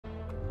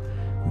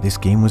This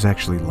game was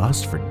actually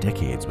lost for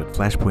decades, but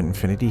Flashpoint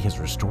Infinity has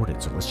restored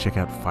it, so let's check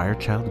out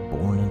Firechild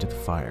Born into the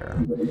Fire.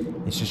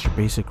 It's just your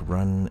basic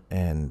run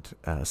and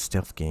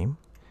stealth game.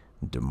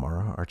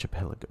 Damara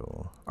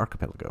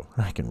Archipelago.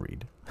 I can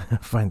read.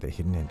 Find the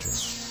hidden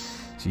entrance.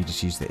 So you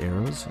just use the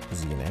arrows,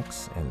 Z and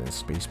X, and then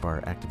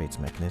spacebar activates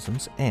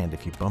mechanisms, and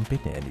if you bump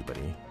into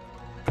anybody,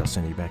 they'll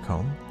send you back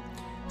home.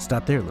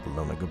 Stop there, little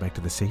Lona. Go back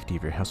to the safety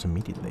of your house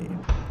immediately.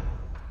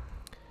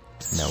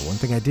 Now, one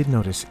thing I did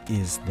notice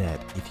is that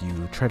if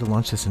you try to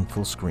launch this in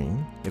full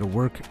screen, it'll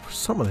work for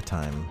some of the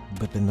time,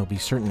 but then there'll be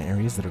certain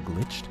areas that are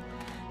glitched,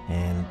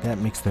 and that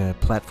makes the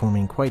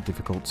platforming quite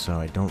difficult, so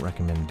I don't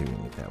recommend doing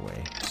it that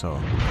way. So,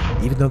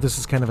 even though this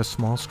is kind of a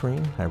small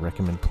screen, I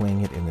recommend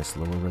playing it in this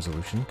lower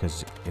resolution,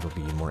 because it'll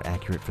be more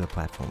accurate for the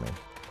platforming.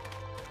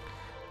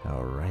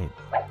 Alright,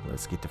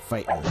 let's get to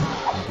fighting. We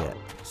got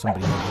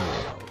somebody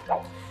out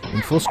here.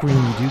 In full screen,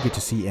 you do get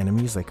to see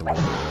enemies like a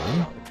little bit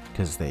early,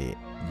 because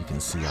you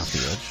can see off the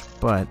edge,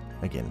 but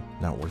again,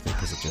 not worth it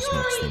because it just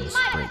makes things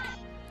break.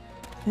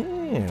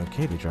 Hey,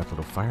 okay, they drop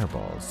little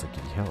fireballs that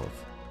give you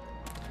health.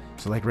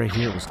 So like right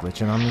here, it was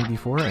glitching on me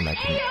before, and I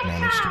couldn't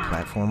manage to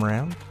platform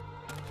around.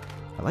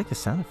 I like the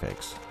sound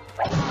effects.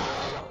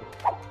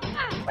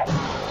 Oh,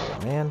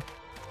 man.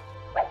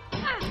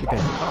 Get back.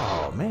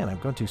 Oh, man, I'm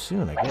going too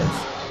soon, I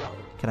guess.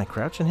 Can I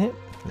crouch and hit?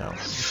 No.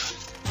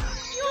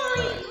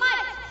 Right.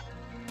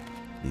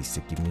 At least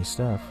it gives me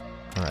stuff.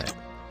 Alright.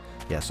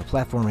 Yeah, so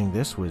platforming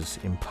this was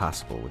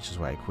impossible, which is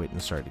why I quit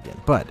and started again.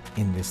 But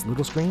in this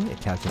little screen, it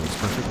calculates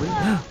perfectly.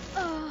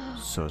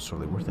 So it's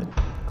totally worth it.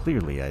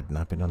 Clearly, I'd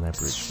not been on that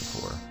bridge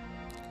before.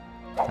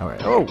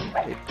 Alright. Oh!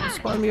 It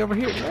spawned me over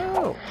here.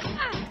 No!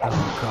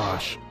 Oh,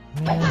 gosh.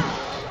 Man.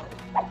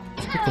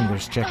 It's a good thing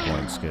there's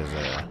checkpoints, because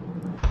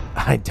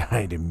I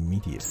died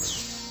immediately.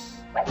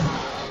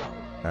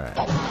 Alright.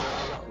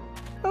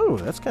 Oh,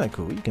 that's kind of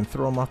cool. You can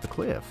throw them off the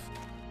cliff.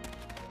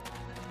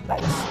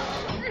 Nice.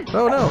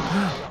 Oh, no!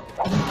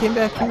 He came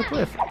back from the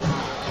cliff.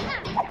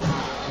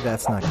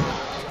 That's not good.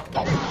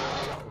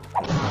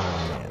 Oh,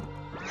 man.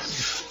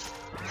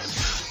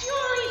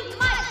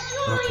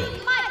 Okay.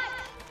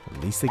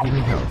 At least they give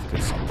me health,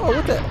 because... Oh,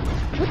 what the...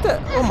 What the...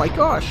 Oh, my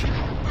gosh!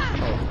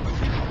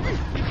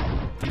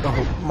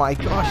 Oh, my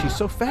gosh, he's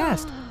so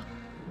fast!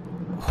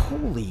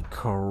 Holy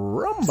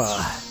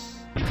caramba!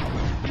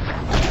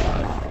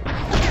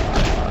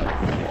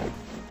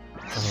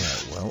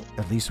 Alright, well,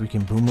 at least we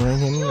can boomerang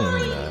him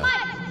and,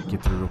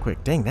 get through real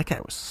quick. Dang, that guy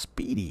was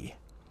speedy.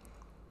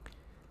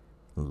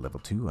 Level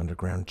 2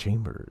 underground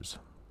chambers.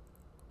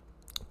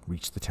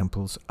 Reach the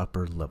temple's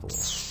upper level.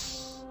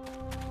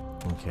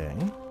 Okay.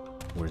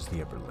 Where's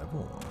the upper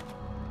level?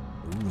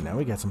 Ooh, now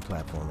we got some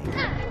platforming.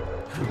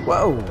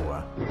 Whoa!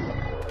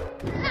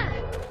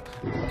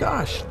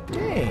 Gosh,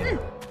 dang.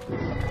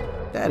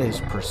 That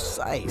is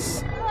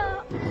precise.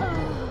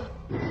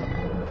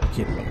 You're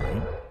kidding me,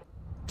 right?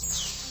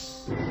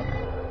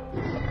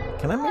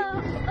 Can I make...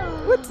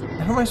 What?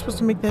 How am I supposed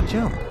to make that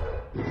jump?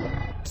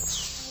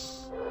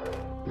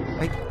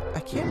 I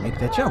can't make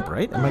that jump,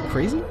 right? Am I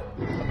crazy?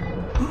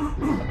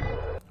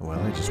 Well,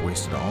 I just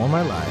wasted all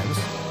my lives.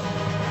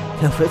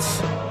 Now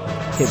let's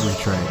hit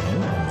retry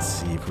again and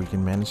see if we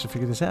can manage to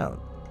figure this out.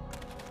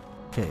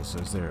 Okay, so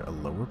is there a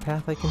lower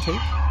path I can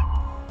take?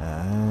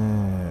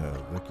 Oh,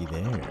 looky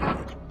there.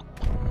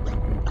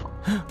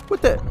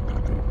 What the?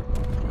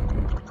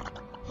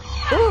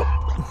 Oh!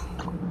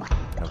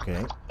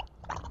 Okay.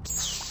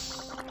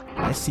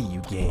 I see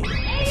you, game.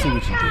 I see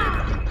what you did.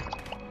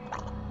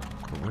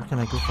 But where can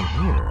I go from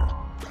here?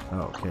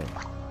 Oh, okay.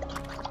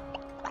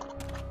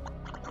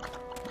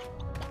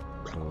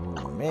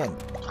 Oh, man.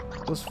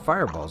 Those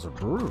fireballs are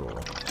brutal.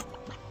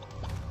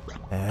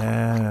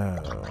 Oh.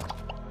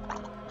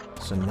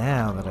 So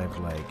now that I've,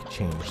 like,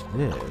 changed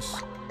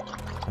this,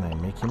 can I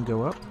make him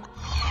go up?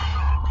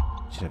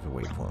 Should have to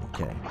wait for him.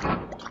 Okay.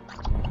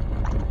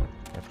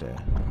 Have to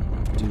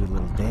do a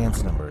little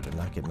dance number to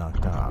not get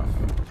knocked off.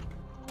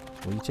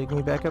 Will you take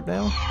me back up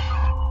now?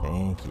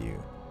 Thank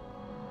you.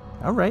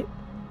 Alright.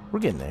 We're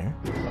getting there.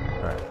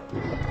 Alright.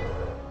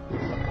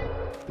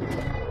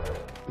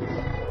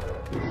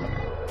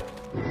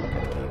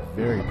 Gotta be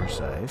very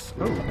precise.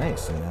 Oh,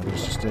 nice. And now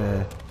there's just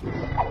a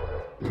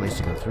place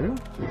to go through.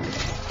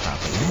 Hop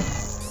in.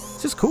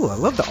 This is cool. I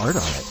love the art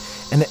on it.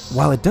 And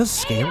while it does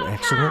scale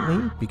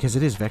excellently, because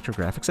it is vector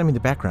graphics, I mean, the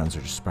backgrounds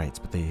are just sprites,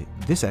 but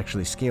this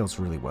actually scales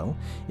really well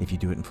if you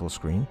do it in full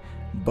screen.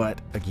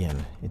 But,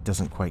 again, it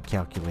doesn't quite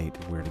calculate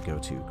where to go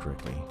to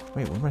correctly.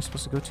 Wait, where am I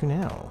supposed to go to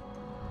now?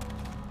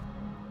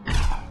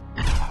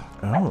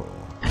 Oh.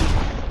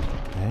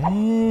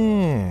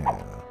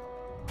 Oh.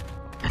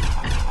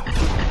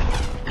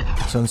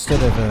 So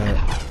instead of,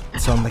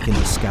 so I'm like in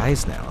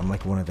disguise now. I'm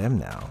like one of them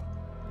now.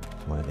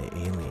 One of the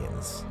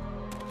aliens.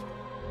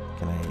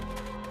 Can I...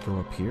 go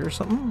up here or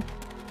something?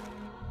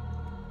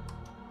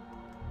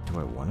 Do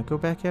I want to go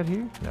back out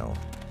here? No.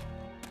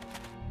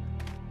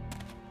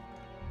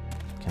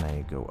 Can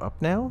I go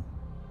up now?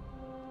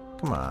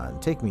 Come on,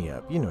 take me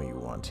up. You know you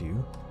want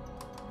to.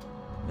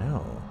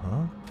 No,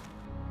 huh?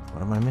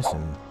 What am I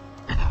missing?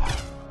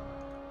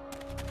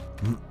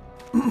 I'm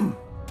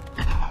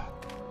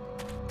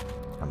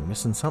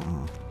missing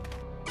something.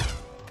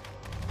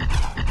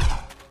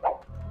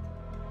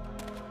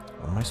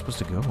 Where am I supposed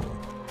to go?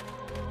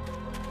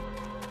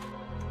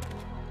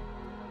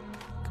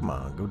 Come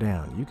on, go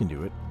down. You can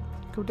do it.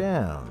 Go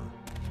down.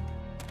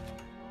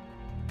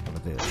 How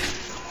about this?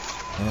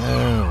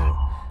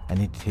 Oh, I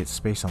need to hit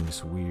space on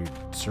this weird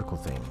circle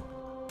thing.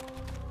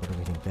 What do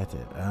we think that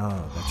did?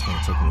 Oh, that's going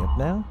to take me up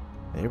now?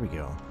 There we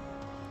go.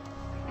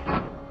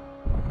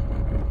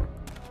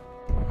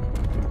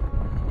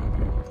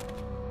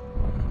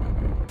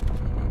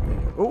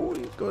 Oh,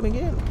 he's going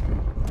again.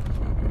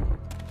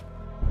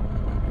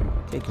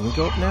 Okay, can we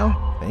go up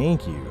now?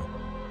 Thank you.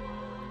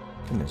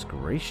 Goodness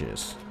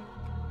gracious.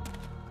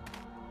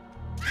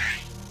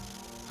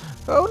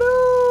 Oh no!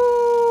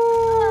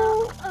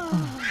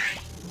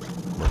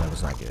 Well, that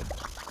was not good.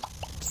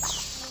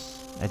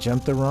 I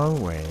jumped the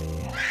wrong way.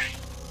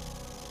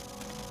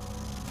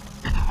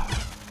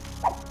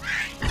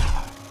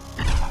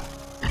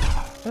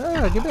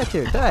 Oh, get back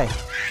here, die!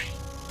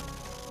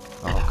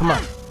 Oh, come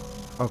on.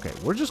 Okay,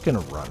 we're just gonna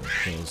run,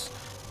 because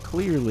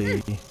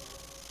clearly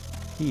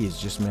he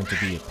is just meant to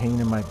be a pain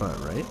in my butt,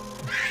 right?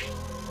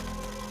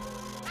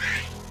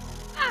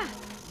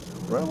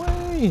 Run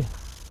away!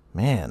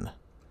 Man,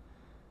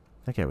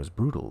 that guy was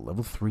brutal.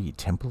 Level 3,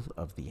 Temple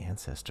of the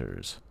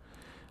Ancestors.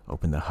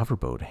 Open the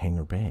hoverboat,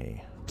 Hangar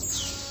Bay.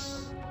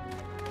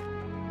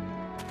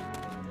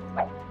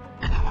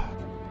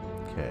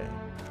 Okay,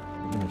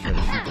 I'm gonna try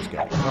to shoot this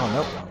guy. Oh,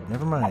 nope,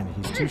 never mind,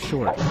 he's too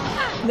short.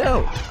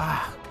 No!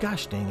 Ah,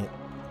 gosh dang it.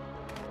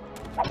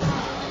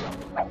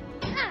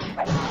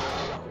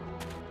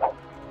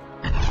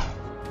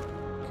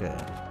 Okay.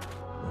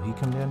 Will he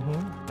come down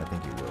here? I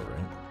think he will,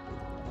 right?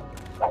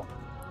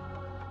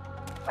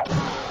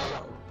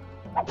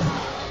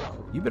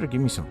 You better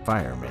give me some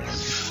fire, man.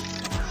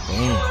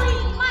 Thank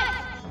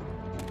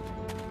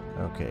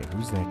you. Okay,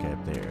 who's that guy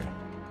up there?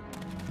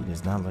 He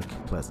does not look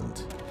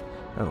pleasant.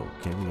 Oh,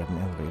 okay, we got an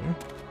elevator.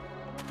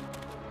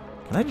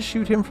 Can I just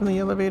shoot him from the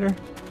elevator?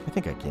 I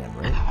think I can,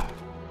 right?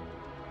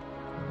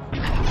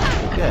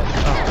 Good.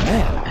 Oh,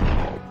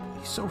 man.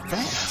 He's so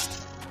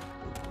fast.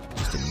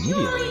 Just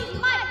immediately.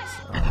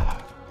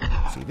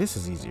 See, this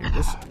is easier.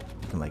 This,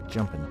 you can, like,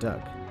 jump and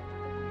duck.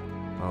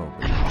 Oh,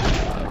 but...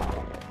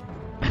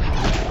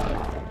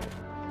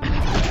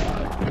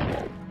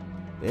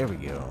 There we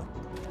go.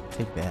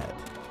 Take that.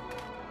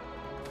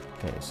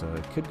 Okay, so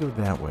it could go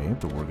that way,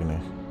 but we're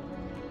gonna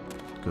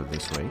go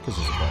this way, because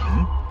there's a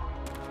button.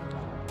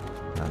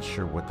 Not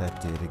sure what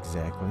that did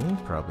exactly.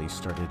 Probably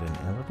started an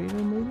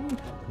elevator, maybe?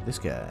 This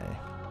guy.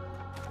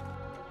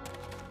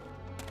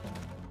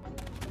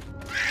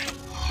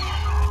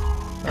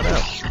 Oh no.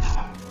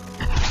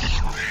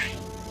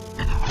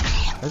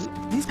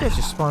 These guys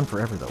just spawn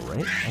forever though,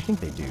 right? I think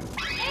they do.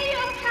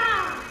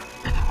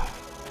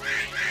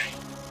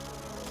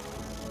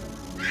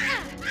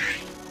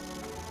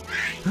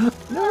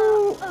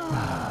 No!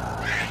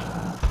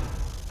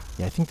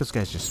 Yeah, I think those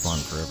guys just spawn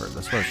forever.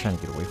 That's why I was trying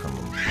to get away from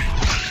them.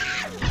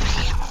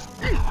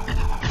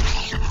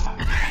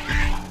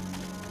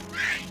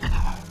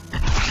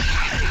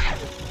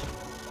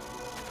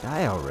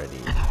 Die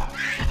already.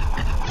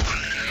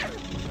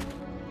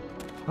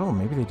 Oh,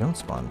 maybe they don't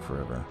spawn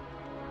forever.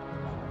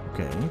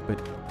 Okay, but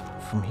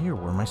from here,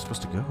 where am I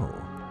supposed to go?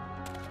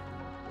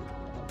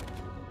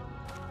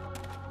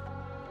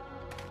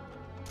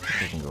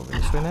 I can go over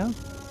this way now?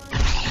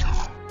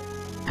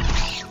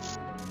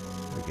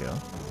 There we go.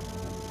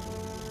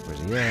 Where's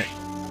he at?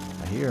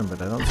 I hear him,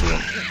 but I don't see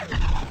him.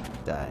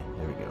 Die.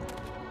 There we go.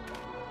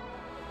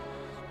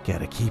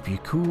 Gotta keep your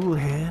cool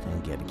head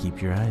and gotta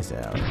keep your eyes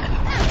out.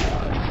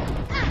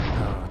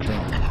 Oh,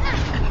 dang it.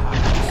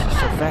 This is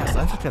so fast.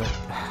 I'm just gonna...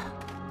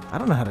 I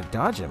don't know how to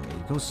dodge him.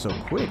 He goes so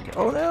quick.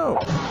 Oh no!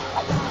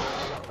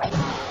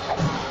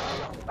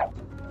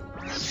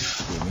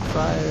 Give me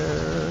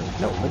fire.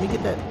 No, let me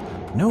get that.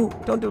 No,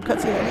 don't do a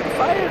cutscene. I need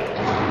fire.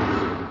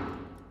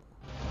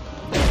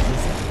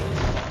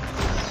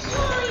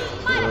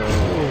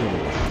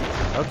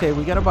 Whoa. Okay,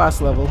 we got a boss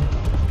level.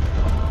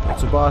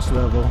 It's a boss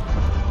level.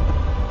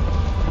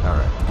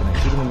 Alright, can I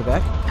shoot him in the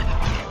back?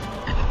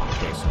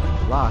 Okay, so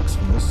he blocks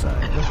from this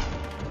side.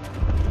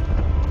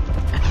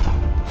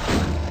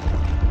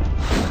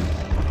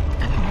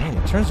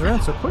 Turns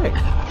around so quick.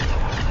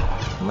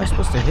 How am I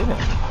supposed to hit him?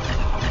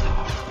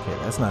 Okay,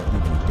 that's not even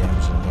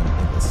damaging him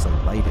in the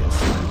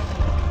slightest.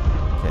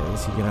 Okay,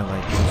 is he gonna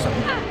like do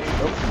something?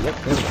 Oh, yep,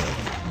 there we go.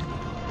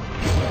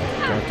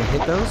 Do I have to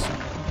hit those?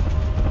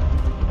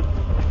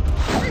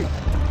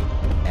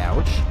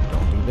 Ouch,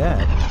 don't do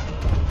that.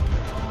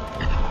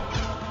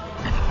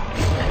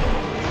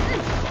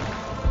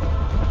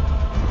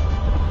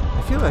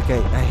 I feel like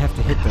I have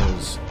to hit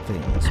those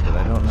things, but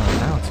I don't know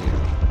how to.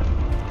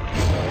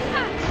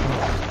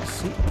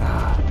 See?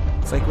 Ah,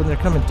 it's like when they're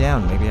coming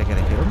down, maybe I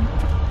gotta hit them?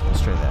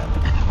 Let's try that.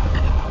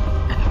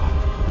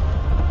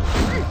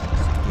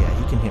 Yeah,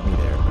 he can hit me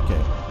there.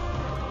 Okay.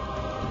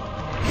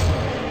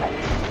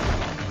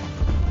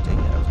 Dang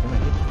it, I was gonna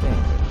hit the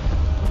thing,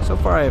 but So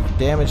far I have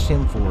damaged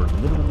him for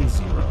literally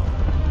 0.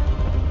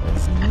 That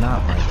is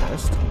not my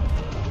best.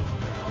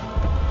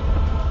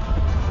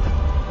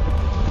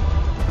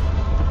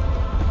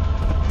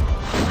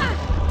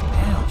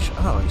 Ouch.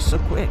 Oh, he's so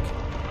quick.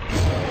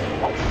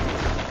 Oh,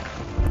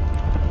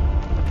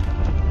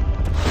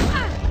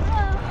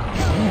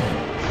 man.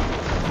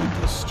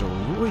 He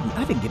destroyed me.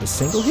 I didn't get a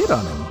single hit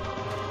on him.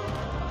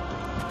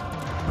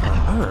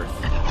 On Earth.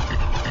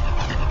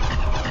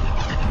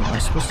 What am I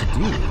supposed to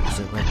do? Is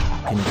it like,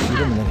 can you shoot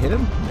him and then hit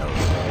him? No,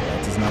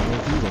 that does not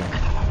work either.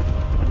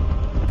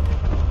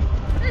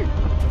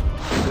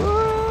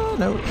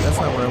 No, that's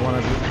not where I want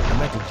to be. I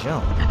meant to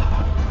jump.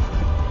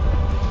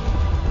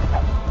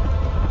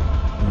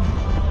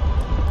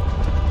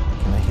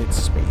 Can I hit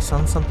space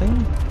on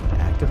something?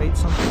 Activate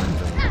something?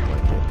 Doesn't look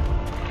like it.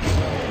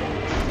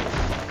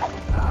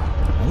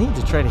 I need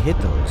to try to hit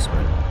those,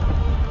 but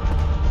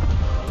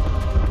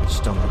I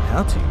just don't know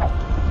how to.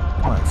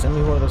 Come on, send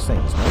me one of those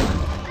things,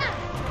 man.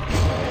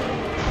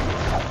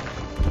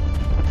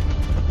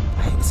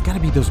 It's gotta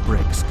be those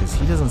bricks, because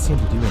he doesn't seem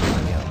to do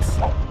anything else.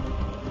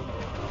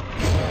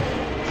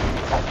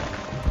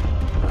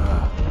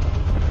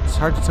 It's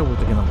hard to tell where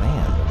they're gonna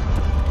land.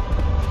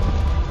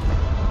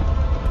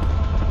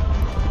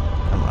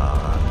 Come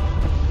on.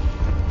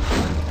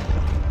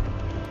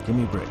 Give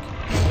me a brick.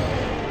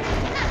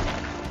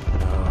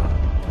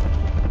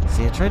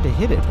 See, I tried to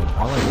hit it, but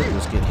all I did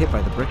was get hit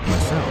by the brick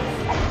myself.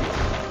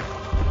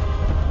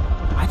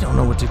 I don't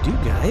know what to do,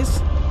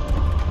 guys.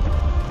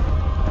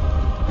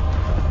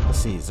 Let's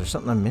see, is there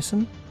something I'm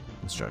missing?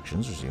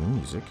 Instructions, resume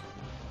music.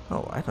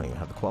 Oh, I don't even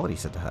have the quality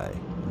set to high.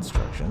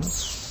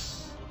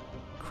 Instructions.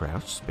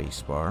 Crouch,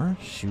 spacebar,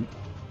 shoot.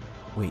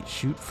 Wait,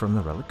 shoot from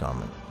the relic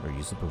garment. Or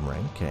use the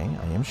boomerang. Okay,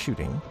 I am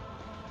shooting.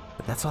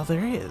 But that's all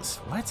there is.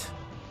 What?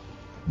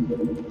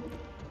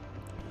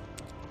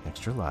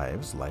 Extra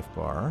lives, life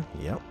bar.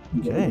 Yep,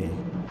 okay.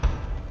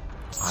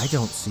 I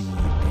don't see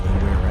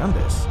any way around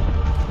this.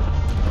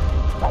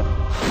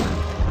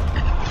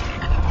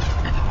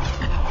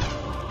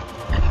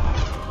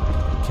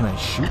 Can I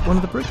shoot one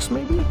of the bricks,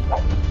 maybe?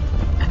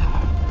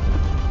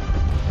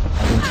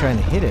 I've been trying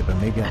to hit it, but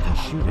maybe I can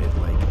shoot it,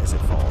 like, as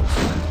it falls.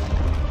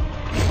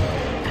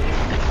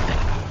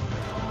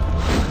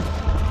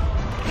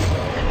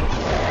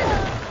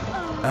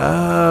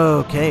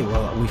 Okay,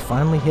 well, we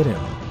finally hit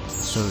him.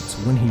 So it's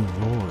when he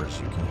roars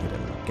you can hit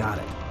him. Got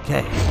it.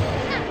 Okay.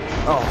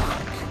 Oh.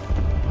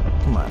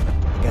 Come on.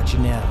 I got you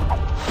now.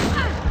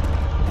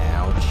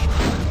 Ouch.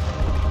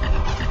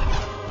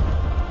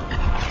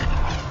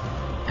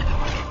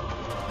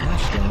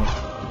 Gosh dang it.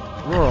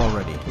 Roar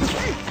already.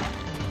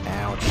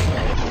 Ouch.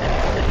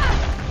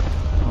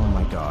 Oh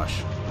my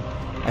gosh.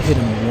 I've hit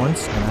him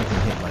once and I've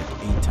been hit like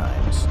 8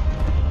 times.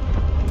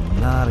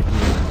 Not a good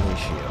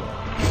ratio.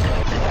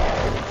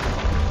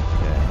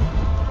 Okay.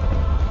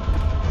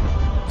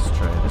 Let's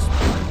try this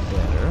one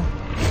better.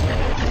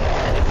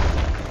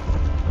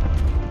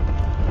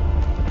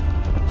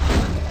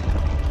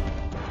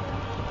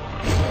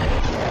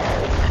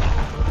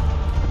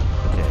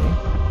 Okay.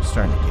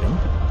 Starting to get him.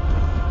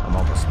 I'm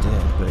almost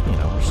dead, but you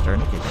know, we're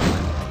starting to get him.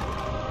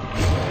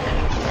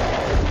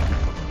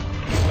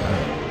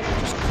 Alright.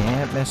 Just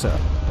can't mess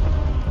up.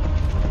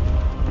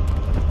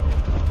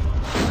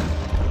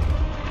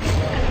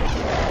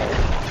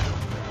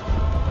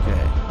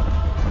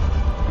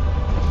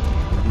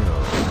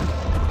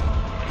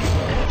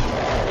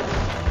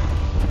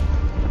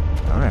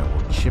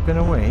 Chipping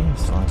away,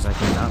 as long as I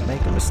can not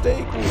make a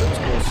mistake. Oh, that's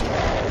close.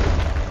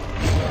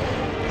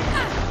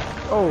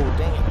 Oh,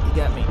 dang it, he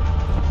got me.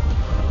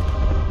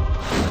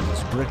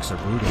 Those bricks are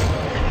brutal.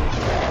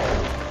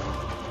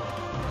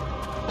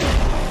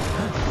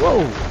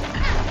 Whoa!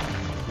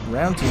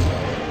 Round 2.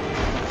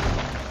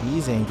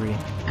 He's angry.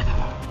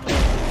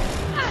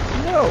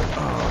 No!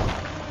 Oh.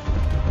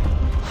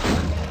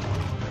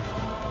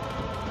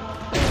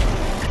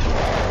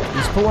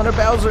 He's pulling a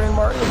Bowser in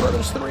Mario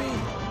Brothers 3.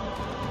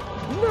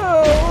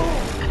 No!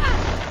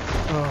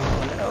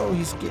 Oh no,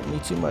 he's getting me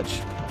too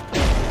much.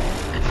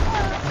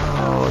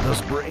 Oh,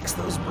 those bricks,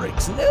 no!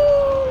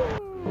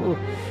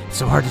 It's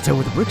so hard to tell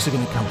where the bricks are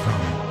gonna come from.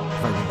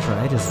 If I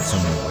retried, is it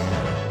somewhere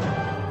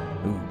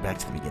where? Ooh, back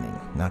to the beginning.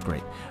 Not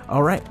great.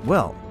 Alright,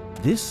 well,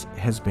 this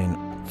has been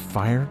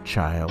Fire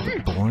Child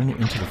Born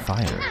into the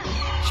Fire.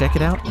 Check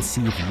it out and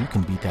see if you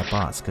can beat that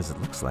boss, because it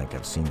looks like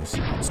I've seen the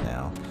sequence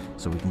now.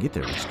 So we can get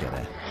there, we just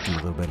gotta do a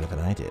little better than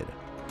I did.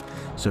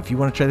 So if you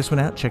want to try this one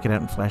out, check it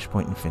out in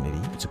Flashpoint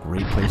Infinity. It's a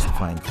great place to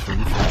find free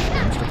Flash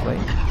games to play.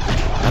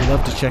 I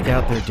love to check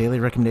out their daily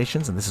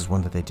recommendations, and this is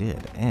one that they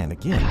did. And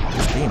again,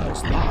 this game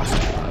was lost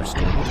and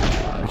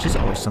restored, which is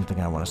always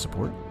something I want to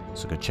support.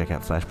 So go check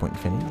out Flashpoint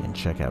Infinity and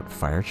check out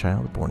Fire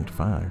Child Born to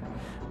Fire.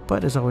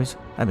 But as always,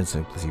 I've been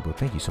Placebo.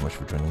 Thank you so much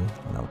for joining me,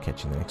 and I'll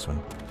catch you in the next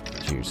one.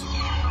 Cheers.